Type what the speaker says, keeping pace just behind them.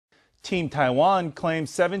Team Taiwan claimed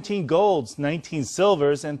 17 golds, 19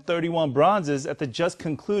 silvers, and 31 bronzes at the just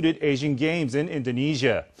concluded Asian Games in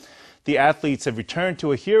Indonesia. The athletes have returned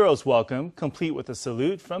to a hero's welcome, complete with a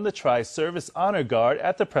salute from the Tri-Service Honor Guard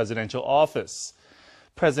at the presidential office.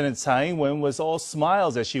 President Tsai Ing-wen was all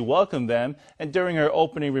smiles as she welcomed them, and during her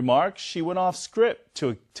opening remarks, she went off script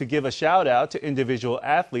to give a shout out to individual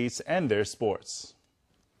athletes and their sports.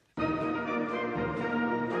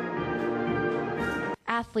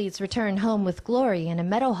 Athletes returned home with glory in a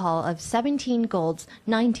medal haul of 17 golds,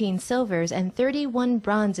 19 silvers, and 31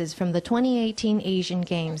 bronzes from the 2018 Asian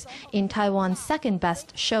Games, in Taiwan's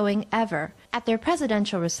second-best showing ever. At their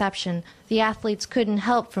presidential reception, the athletes couldn't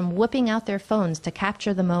help from whipping out their phones to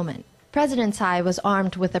capture the moment. President Tsai was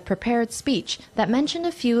armed with a prepared speech that mentioned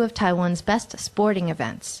a few of Taiwan's best sporting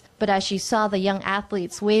events. But as she saw the young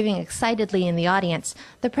athletes waving excitedly in the audience,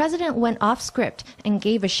 the president went off script and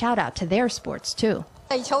gave a shout-out to their sports, too.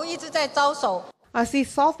 I see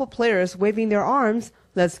softball players waving their arms.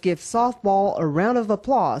 Let's give softball a round of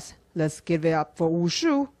applause. Let's give it up for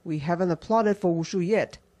wushu. We haven't applauded for wushu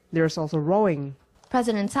yet. There's also rowing.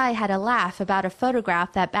 President Tsai had a laugh about a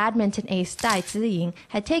photograph that badminton ace Tai Tzu-ying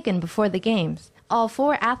had taken before the Games. All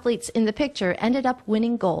 4 athletes in the picture ended up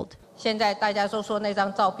winning gold.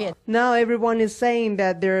 Now everyone is saying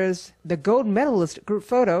that there's the gold medalist group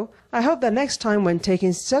photo. I hope that next time when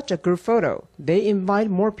taking such a group photo, they invite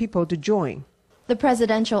more people to join. The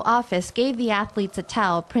presidential office gave the athletes a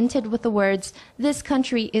towel printed with the words, "This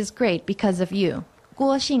country is great because of you."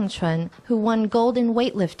 Kuo Hsin-chun, who won gold in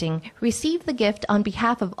weightlifting, received the gift on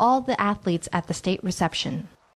behalf of all the athletes at the state reception.